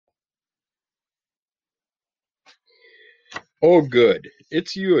Oh, good.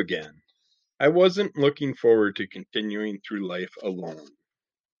 It's you again. I wasn't looking forward to continuing through life alone.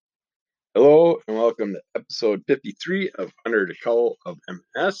 Hello, and welcome to episode 53 of Under the Cowl of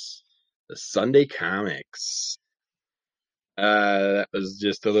MS, the Sunday Comics. That was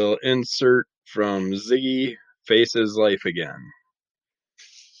just a little insert from Ziggy Faces Life Again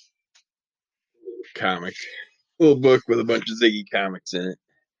comic. Little book with a bunch of Ziggy comics in it.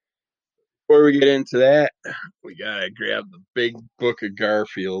 Before we get into that, we gotta grab the big book of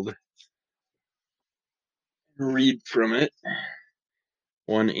Garfield and read from it.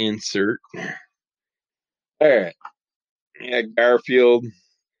 One insert. Alright. Yeah, Garfield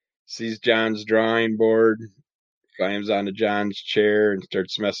sees John's drawing board, climbs onto John's chair and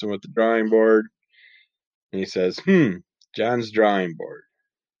starts messing with the drawing board. And he says, John's drawing board.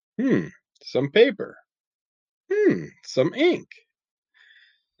 Some paper. Some ink.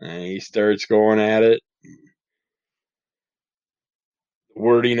 And he starts going at it. The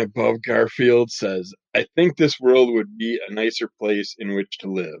wording above Garfield says, I think this world would be a nicer place in which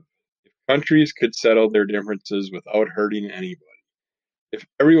to live. If countries could settle their differences without hurting anybody. If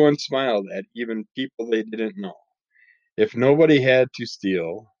everyone smiled at even people they didn't know. If nobody had to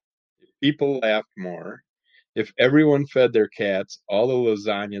steal, if people laughed more, if everyone fed their cats all the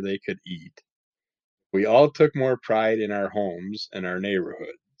lasagna they could eat, we all took more pride in our homes and our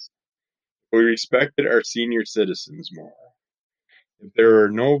neighborhood. We respected our senior citizens more. If there were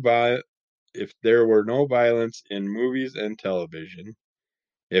no if there were no violence in movies and television,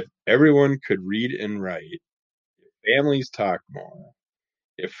 if everyone could read and write, if families talked more,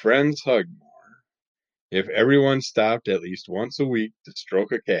 if friends hugged more, if everyone stopped at least once a week to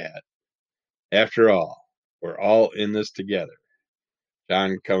stroke a cat. After all, we're all in this together.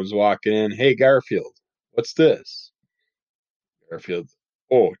 John comes walking in. Hey, Garfield, what's this? Garfield,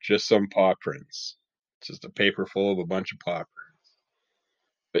 oh, just some paw prints. It's just a paper full of a bunch of paw prints.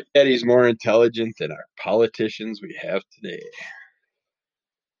 But yet he's more intelligent than our politicians we have today.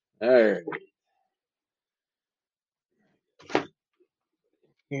 All right.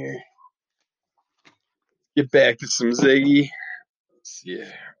 Here. Get back to some Ziggy. Let's see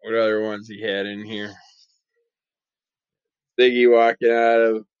what other ones he had in here. Ziggy walking out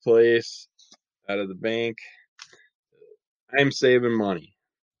of the place, out of the bank. I'm saving money.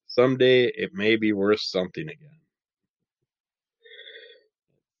 Someday it may be worth something again.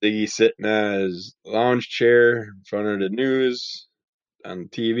 Ziggy sitting on his lounge chair in front of the news on the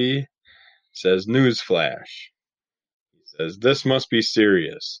TV. Says news flash. He says, this must be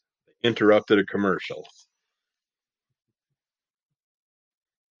serious. They interrupted a commercial.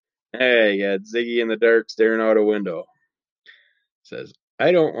 Hey, you got Ziggy in the dark staring out a window. Says,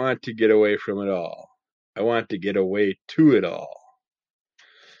 I don't want to get away from it all. I want to get away to it all.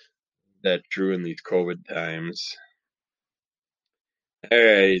 That's true in these COVID times.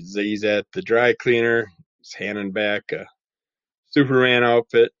 Alright, Ziggy's at the dry cleaner. He's handing back a Superman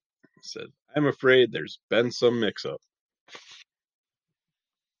outfit. Says, I'm afraid there's been some mix-up.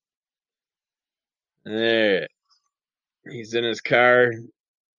 Alright. He's in his car,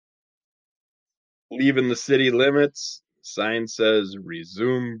 leaving the city limits. Sign says,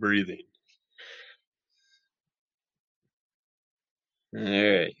 resume breathing.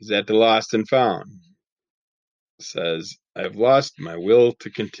 Alright, he's at the Lost and Found. Says, I've lost my will to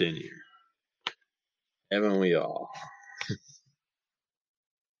continue. Haven't we all?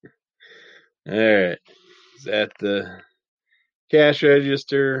 Alright, he's at the cash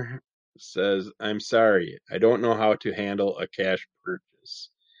register. Says, I'm sorry, I don't know how to handle a cash purchase.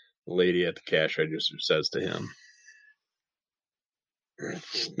 The lady at the cash register says to him.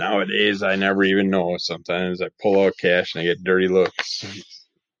 Nowadays, I never even know. Sometimes I pull out cash and I get dirty looks.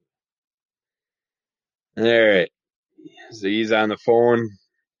 Alright, so he's on the phone.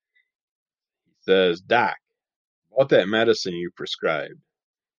 He says, Doc, about that medicine you prescribed,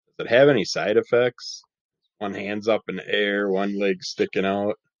 does it have any side effects? One hand's up in the air, one leg sticking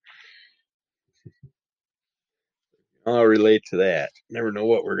out. I'll relate to that. Never know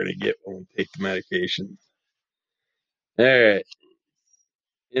what we're going to get when we take the medication. Alright,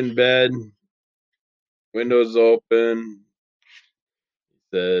 in bed, windows open.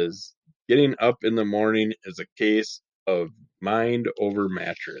 He says, getting up in the morning is a case of mind over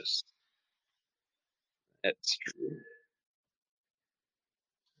mattress. That's true.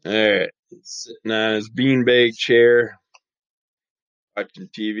 Alright, sitting on his beanbag chair, watching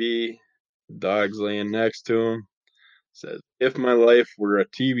TV. The dog's laying next to him. Says, if my life were a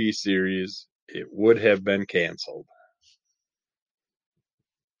TV series, it would have been canceled.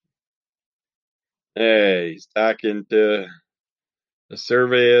 Hey, he's talking to the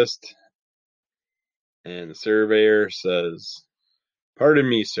surveyist. And the surveyor says, "Pardon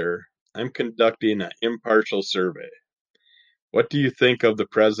me, sir. I'm conducting an impartial survey. What do you think of the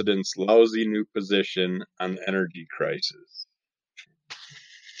president's lousy new position on the energy crisis?"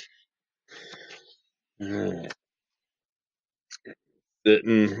 Alright.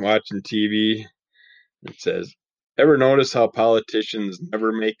 Sitting watching TV. It says, "Ever notice how politicians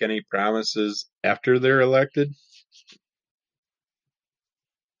never make any promises after they're elected?"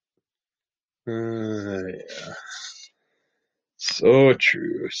 Yeah. So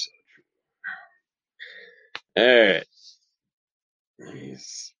true. Alright.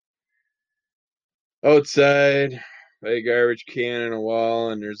 He's outside by a garbage can in a wall,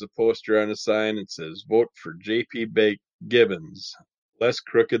 and there's a poster on the sign that says, "Vote for J.P. Gibbons, less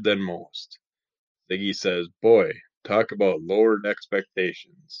crooked than most." Ziggy says, "Boy, talk about lowered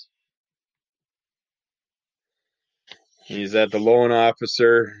expectations." He's at the loan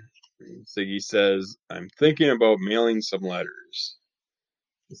officer. Ziggy says, "I'm thinking about mailing some letters."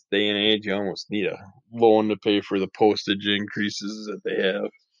 This day and age, you almost need a loan to pay for the postage increases that they have.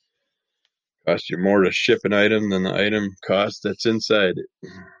 Cost you more to ship an item than the item cost that's inside it.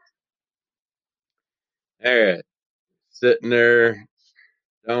 Alright, sitting there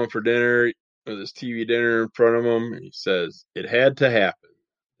down for dinner with his TV dinner in front of him, and he says, "It had to happen.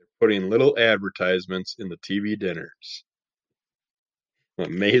 They're putting little advertisements in the TV dinners." I'm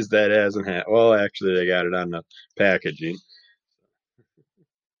amazed that hasn't happened. Well, actually, they got it on the packaging.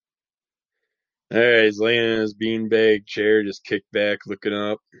 Alright, he's laying in his beanbag chair, just kicked back, looking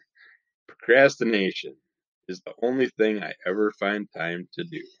up. "Procrastination is the only thing I ever find time to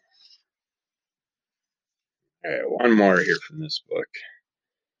do." Alright, one more here from this book.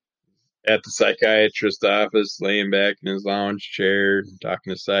 At the psychiatrist's office, laying back in his lounge chair,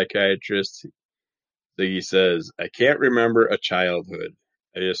 talking to the psychiatrist, Ziggy says, "I can't remember a childhood.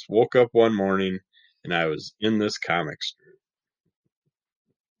 I just woke up one morning and I was in this comic strip."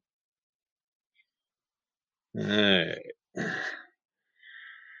 Alright.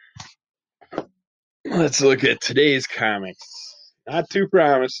 Let's look at today's comics. Not too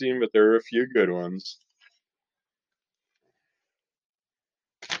promising, but there are a few good ones.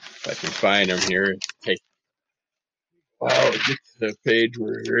 If I can find them here. Hey, wow, get to the page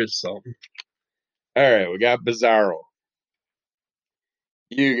where there is something. Alright, we got Bizarro.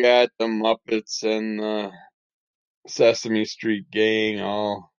 You got the Muppets and the Sesame Street gang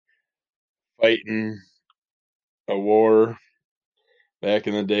all fighting a war back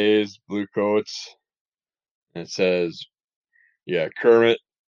in the days, blue coats. And it says, yeah, Kermit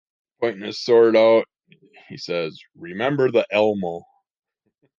pointing his sword out. He says, "Remember the Elmo."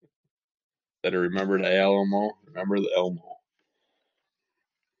 That I remember the Alamo. Remember the Elmo.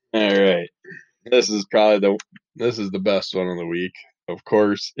 All right. This is the best one of the week. Of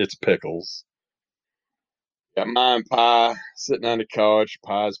course, it's Pickles. Got Ma and Pa sitting on the couch.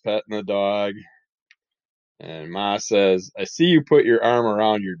 Pa's petting the dog. And Ma says, "I see you put your arm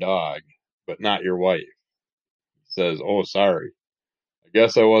around your dog, but not your wife." He says, "Oh, sorry. I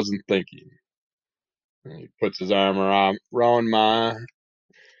guess I wasn't thinking." And he puts his arm around Ma.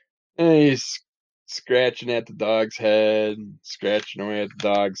 And he's scratching at the dog's head, scratching away at the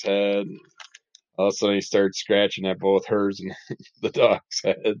dog's head. All of a sudden, he starts scratching at both hers and the dog's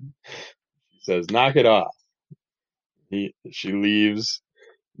head. He says, "Knock it off." She leaves,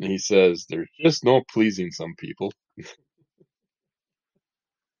 and he says, "There's just no pleasing some people."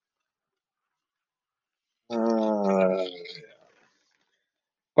 Uh,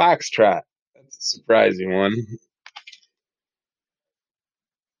 Foxtrot. That's a surprising one.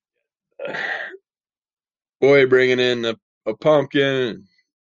 Boy bringing in a pumpkin.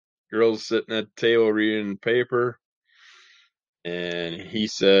 Girl's sitting at the table reading paper. And he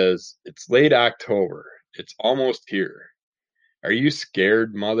says, "It's late October. It's almost here. Are you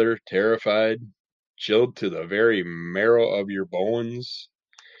scared, mother? Terrified? Chilled to the very marrow of your bones?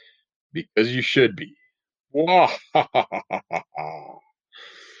 Because you should be." Wah!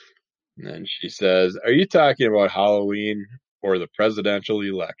 And then she says, "Are you talking about Halloween or the presidential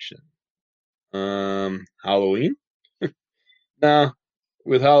election?" Halloween? No,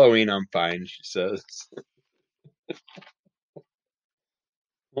 with Halloween I'm fine, she says.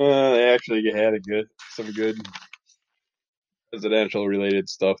 They actually had some good presidential related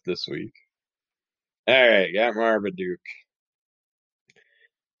stuff this week. All right, got Marmaduke.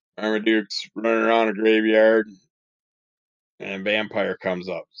 Marmaduke's running around a graveyard, and a vampire comes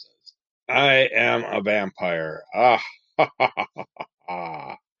up. Says, "I am a vampire. Ah, ha, ha, ha, ha,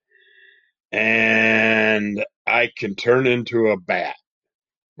 ha. And I can turn into a bat."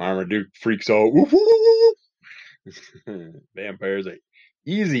 Marmaduke freaks out. "Woof, woof, woof." Vampire's like,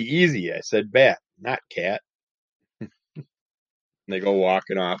 "Easy, easy. I said bat. not cat. And they go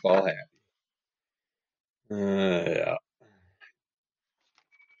walking off all happy. Yeah.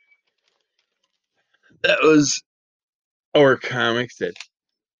 That was our comics that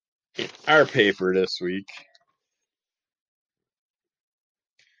in our paper this week.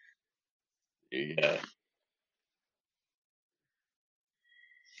 Yeah.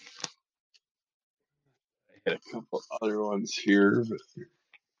 I had a couple other ones here, but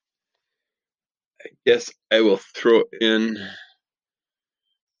I guess I will throw in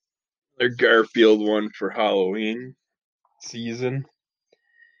their Garfield one for Halloween season.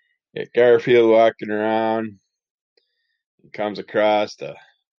 Yeah, Garfield walking around, he comes across a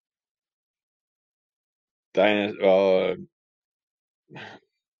dinosaur,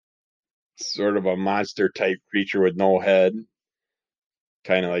 sort of a monster type creature with no head,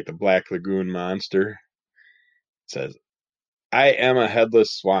 kind of like the Black Lagoon monster. It says, "I am a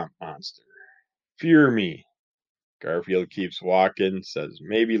headless swamp monster. Fear me." Garfield keeps walking, says,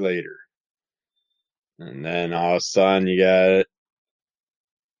 "Maybe later." And then all of a sudden, you got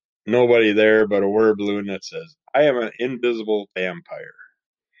nobody there but a word balloon that says, "I am an invisible vampire."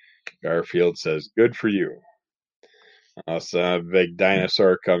 Garfield says, "Good for you." All of a sudden, a big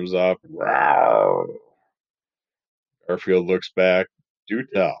dinosaur comes up. Rawr. Garfield looks back. Do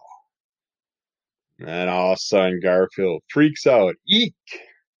tell. And then all of a sudden, Garfield freaks out. Eek!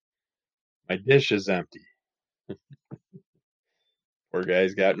 My dish is empty. Poor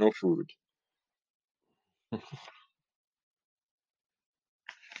guy's got no food.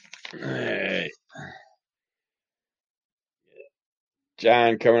 Hey.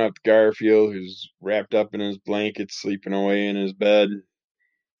 John coming up to Garfield, who's wrapped up in his blanket, sleeping away in his bed.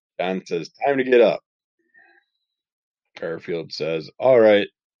 John says, "Time to get up." Garfield says, "All right,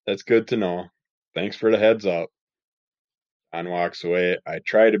 that's good to know. Thanks for the heads up." John walks away. I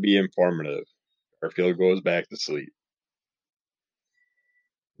try to be informative. Garfield goes back to sleep.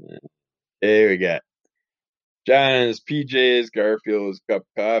 Hey, we got John in his PJs, Garfield his cup of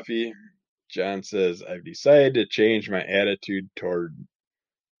coffee. John says, "I've decided to change my attitude toward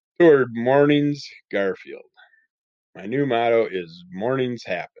mornings, Garfield. My new motto is mornings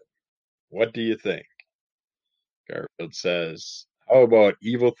happen. What do you think?" Garfield says, "How about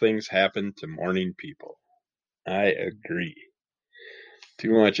evil things happen to morning people?" I agree.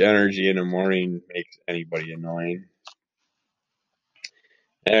 Too much energy in the morning makes anybody annoying.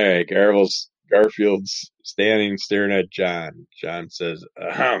 All right, Garfield's standing staring at John. John says,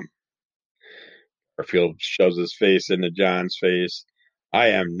 "Ahem." Garfield shoves his face into John's face. "I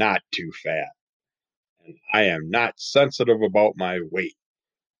am not too fat, and I am not sensitive about my weight."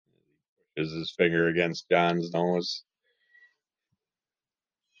 Pushes his finger against John's nose.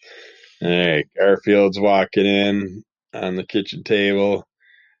 All right, Garfield's walking in on the kitchen table.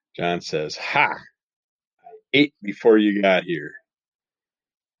 John says, "Ha! Ate before you got here."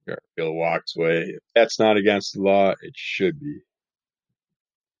 Garfield walks away. If that's not against the law, it should be.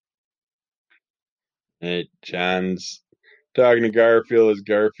 Hey, John's talking to Garfield as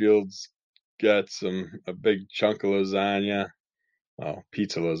Garfield's got a big chunk of lasagna, well,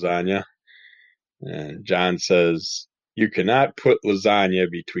 pizza lasagna. And John says, "You cannot put lasagna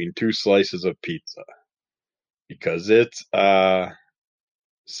between two slices of pizza because it's,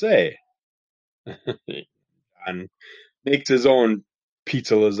 say." John makes his own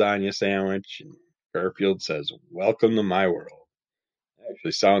pizza lasagna sandwich. And Garfield says, "Welcome to my world."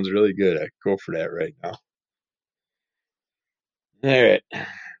 Actually sounds really good. I could go for that right now. All right.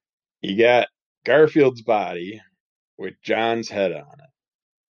 You got Garfield's body with John's head on it,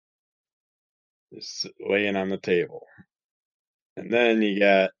 just laying on the table. And then you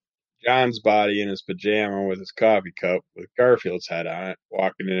got John's body in his pajama with his coffee cup with Garfield's head on it,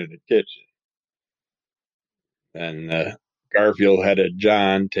 walking into the kitchen. And Garfield headed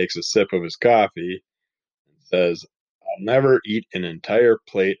John takes a sip of his coffee and says, "I'll never eat an entire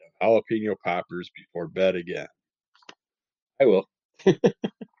plate of jalapeno poppers before bed again." I will.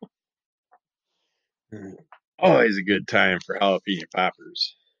 Always a good time for jalapeno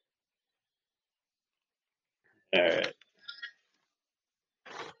poppers. All right.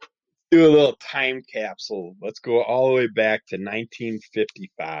 Do a little time capsule. Let's go all the way back to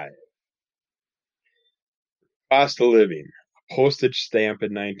 1955. Cost of living. A postage stamp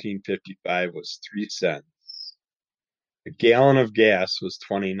in 1955 was 3 cents. A gallon of gas was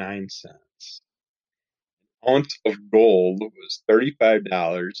 29 cents. An ounce of gold was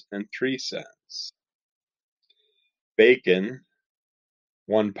 $35.03. Bacon,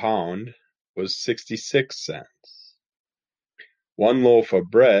 1 pound, was 66 cents. One loaf of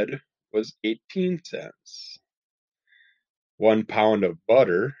bread was 18 cents. 1 pound of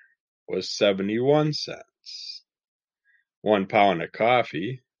butter was 71 cents. 1 pound of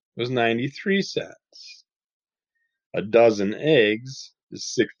coffee was 93 cents. A dozen eggs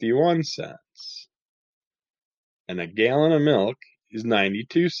is 61 cents. And a gallon of milk is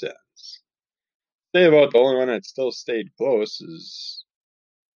 92 cents. Say about the only one that still stayed close is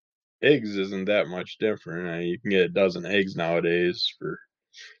eggs isn't that much different. You can get a dozen eggs nowadays for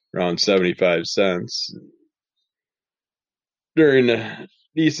around 75 cents. During the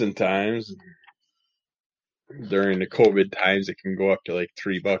decent times, during the COVID times, it can go up to like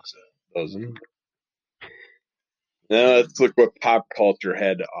 $3 a dozen. Now let's look what pop culture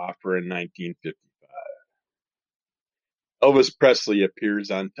had to offer in 1955. Elvis Presley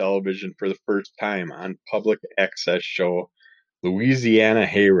appears on television for the first time on public access show Louisiana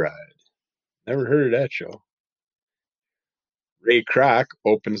Hayride. Never heard of that show. Ray Kroc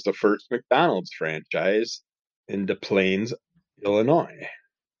opens the first McDonald's franchise in Des Plaines, Illinois.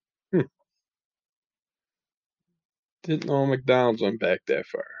 Didn't know McDonald's went back that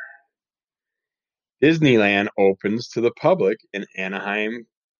far. Disneyland opens to the public in Anaheim,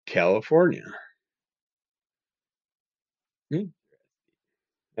 California.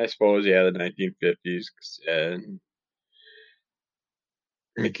 I suppose, yeah, the 1950s.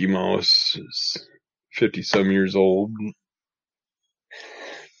 Mickey Mouse is 50-some years old.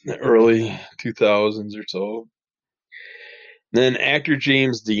 The early 2000s or so. Then actor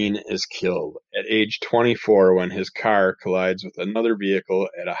James Dean is killed at age 24 when his car collides with another vehicle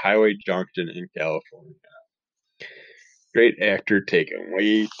at a highway junction in California. Great actor taken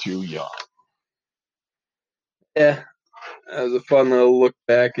way too young. Yeah, that was a fun little look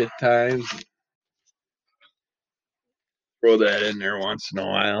back at times. Throw that in there once in a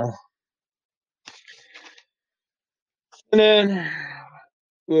while. And then,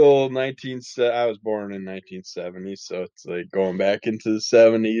 I was born in 1970, so it's like going back into the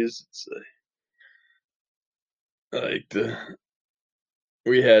 70s. It's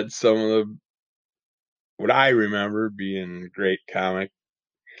we had some of what I remember being great comic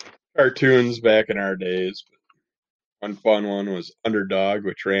cartoons back in our days. One fun one was Underdog,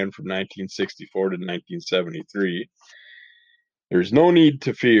 which ran from 1964 to 1973. There's no need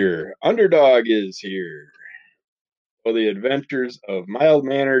to fear. Underdog is here. For the adventures of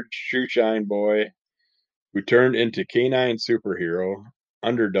mild-mannered shoeshine boy who turned into canine superhero,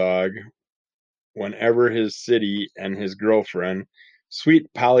 Underdog, whenever his city and his girlfriend,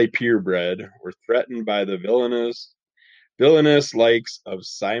 Sweet Polly Purebred, were threatened by the villainous likes of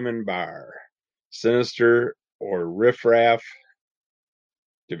Simon Barr, Sinister, or Riff Raff,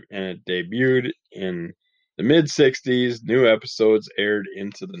 and it debuted in the mid-60s. New episodes aired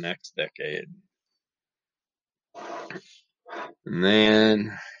into the next decade. And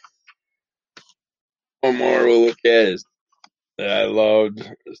then one more we'll look at is that I loved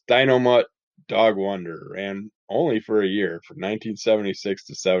is Dynomutt Dog Wonder. Ran only for a year from 1976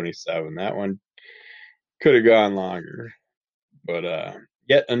 to 77. That one could have gone longer. But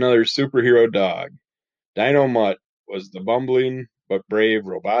yet another superhero dog. Dynomutt was the bumbling but brave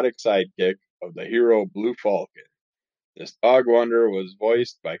robotic sidekick of the hero Blue Falcon. This dog wonder was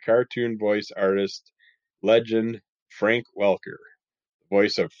voiced by cartoon voice artist legend Frank Welker, the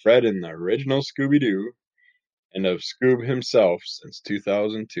voice of Fred in the original Scooby-Doo, and of Scoob himself since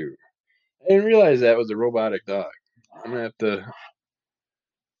 2002. I didn't realize that was a robotic dog. I'm gonna have to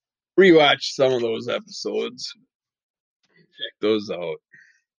rewatch some of those episodes. Check those out.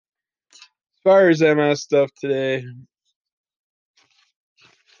 As far as MS stuff today,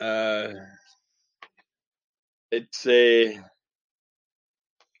 I'd say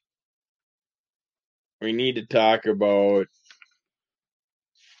we need to talk about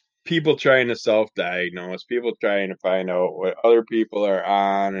people trying to self-diagnose, people trying to find out what other people are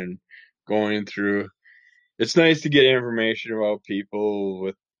on and going through. It's nice to get information about people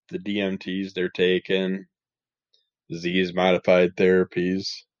with the DMTs they're taking, disease-modified therapies,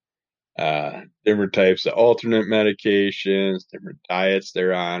 different types of alternate medications, different diets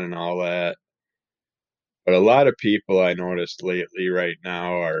they're on, and all that. But a lot of people I noticed lately right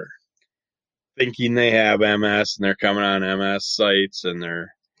now are thinking they have MS, and they're coming on MS sites, and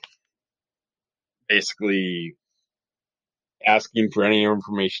they're basically asking for any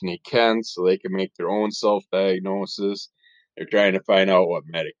information they can so they can make their own self-diagnosis. They're trying to find out what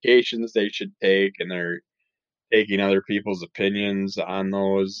medications they should take, and they're taking other people's opinions on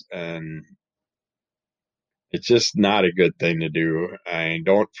those, and it's just not a good thing to do.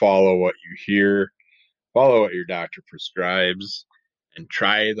 Don't follow what you hear, follow what your doctor prescribes, and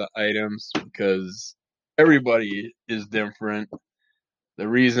try the items because everybody is different. The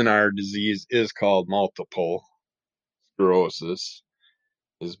reason our disease is called multiple sclerosis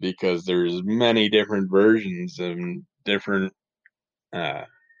is because there's many different versions and different uh,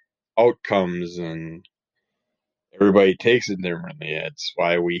 outcomes, and everybody takes it differently. It's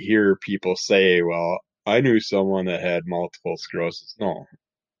why we hear people say, well, I knew someone that had multiple sclerosis. No,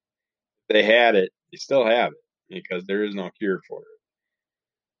 they had it, they still have it because there is no cure for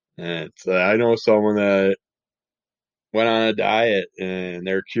it. And it's, I know someone that went on a diet and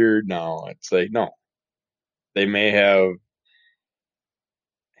they're cured now. It's like, no, they may have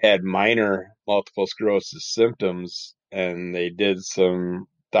had minor multiple sclerosis symptoms and they did some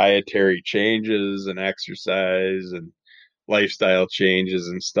dietary changes and exercise and lifestyle changes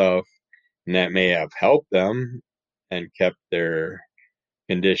and stuff, and that may have helped them and kept their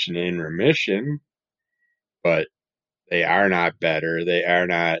condition in remission, but they are not better. They are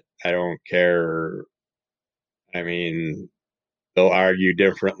not, I don't care. I mean, they'll argue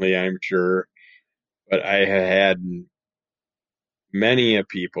differently, I'm sure, but I have had many of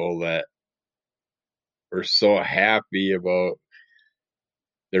people that were so happy about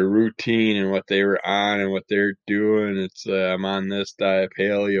their routine and what they were on and what they're doing. It's I'm on this diet,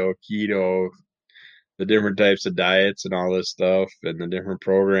 paleo, keto, the different types of diets and all this stuff and the different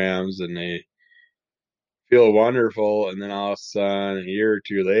programs, and they feel wonderful. And then all of a sudden, a year or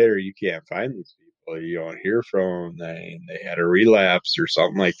two later, you can't find these people. You don't hear from them. They had a relapse or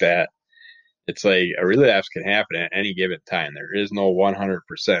something like that. It's like a relapse can happen at any given time. There is no 100%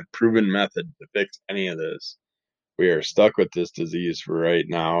 proven method to fix any of this. We are stuck with this disease for right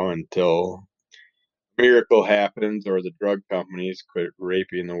now until a miracle happens or the drug companies quit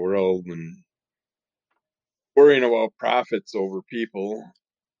raping the world and worrying about profits over people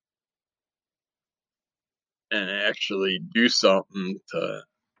and actually do something to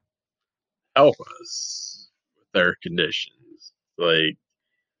help us with our conditions. Like,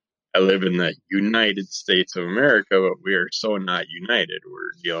 I live in the United States of America, but we are so not united.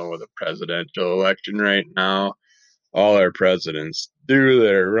 We're dealing with a presidential election right now. All our presidents do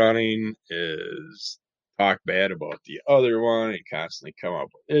that are running is talk bad about the other one and constantly come up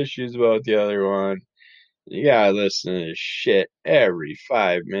with issues about the other one. You gotta listen to this shit every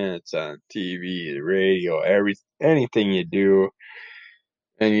 5 minutes on TV, the radio, anything you do.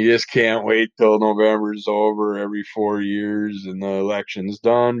 And you just can't wait till November's over every 4 years and the election's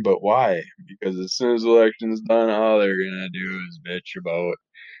done. But why? Because as soon as the election's done, all they're gonna do is bitch about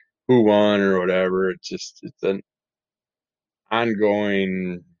who won or whatever. It's an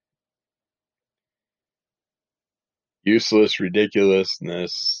ongoing useless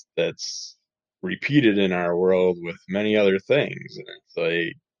ridiculousness that's repeated in our world with many other things. And it's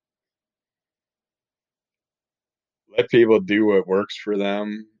like, let people do what works for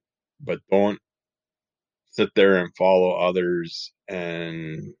them, but don't sit there and follow others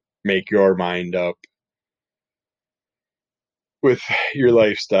and make your mind up with your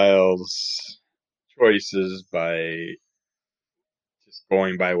lifestyles choices by just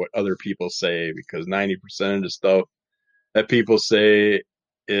going by what other people say, because 90% of the stuff that people say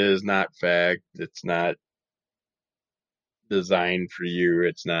is not fact. It's not designed for you.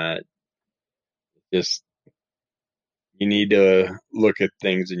 It's not just, you need to look at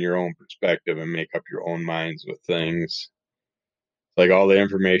things in your own perspective and make up your own minds with things. Like all the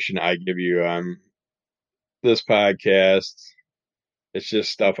information I give you on this podcast, it's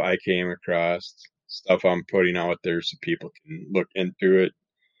just stuff I came across, stuff I'm putting out there so people can look into it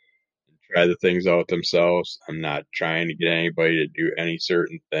and try the things out themselves. I'm not trying to get anybody to do any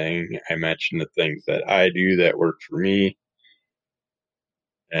certain thing. I mention the things that I do that work for me,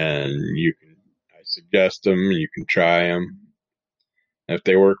 and I suggest them, you can try them. If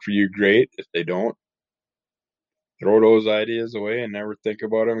they work for you, great. If they don't, throw those ideas away and never think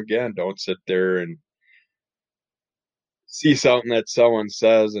about them again. Don't sit there and see something that someone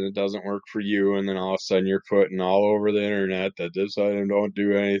says and it doesn't work for you, and then all of a sudden you're putting all over the internet that this item don't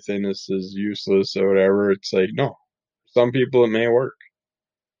do anything, this is useless or whatever. It's like, no, some people it may work,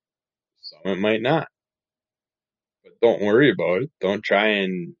 some it might not, but don't worry about it. Don't try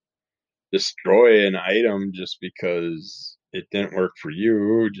and destroy an item just because it didn't work for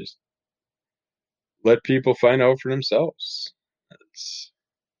you. Just let people find out for themselves. It's,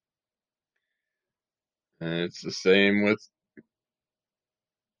 and it's the same with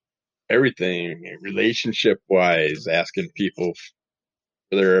everything, relationship wise, asking people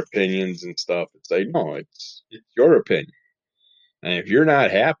for their opinions and stuff. It's like, no, it's your opinion. And if you're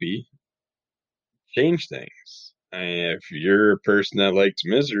not happy, change things. And if you're a person that likes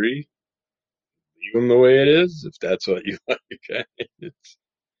misery, leave them the way it is. If that's what you like, it's,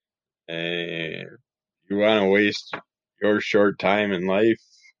 and you want to waste your short time in life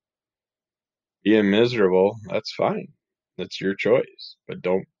being miserable, that's fine. That's your choice, but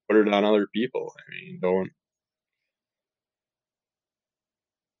don't put it on other people. I mean, don't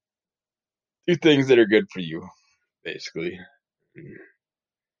do things that are good for you, basically.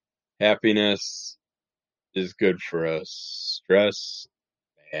 Happiness is good for us. Stress,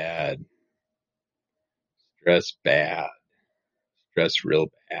 bad. Stress, bad. Stress, real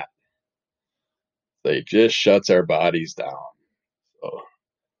bad. Like, just shuts our bodies down. So,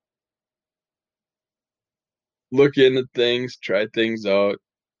 look into things, try things out.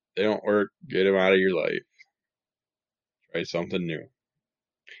 They don't work, get them out of your life. Try something new.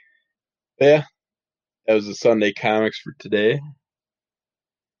 Yeah, that was the Sunday comics for today.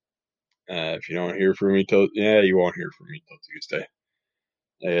 If you don't hear from me till, yeah, you won't hear from me till Tuesday.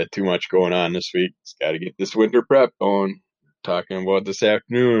 I had too much going on this week. Just got to get this winter prep going. Talking about this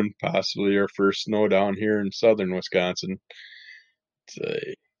afternoon, possibly our first snow down here in southern Wisconsin. So,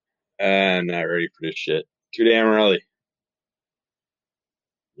 I'm not ready for this shit. Too damn early.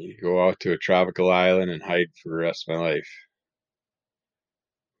 You go out to a tropical island and hide for the rest of my life.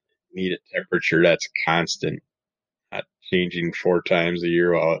 Need a temperature that's constant, not changing 4 times a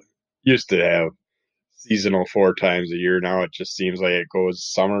year. Well, it used to have seasonal 4 times a year. Now it just seems like it goes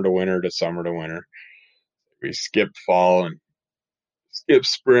summer to winter to summer to winter. We skip fall and skip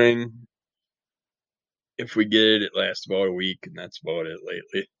spring. If we get it, it lasts about a week, and that's about it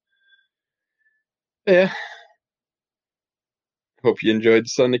lately. Yeah. Hope you enjoyed the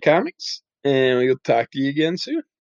Sunday comics, and we'll talk to you again soon.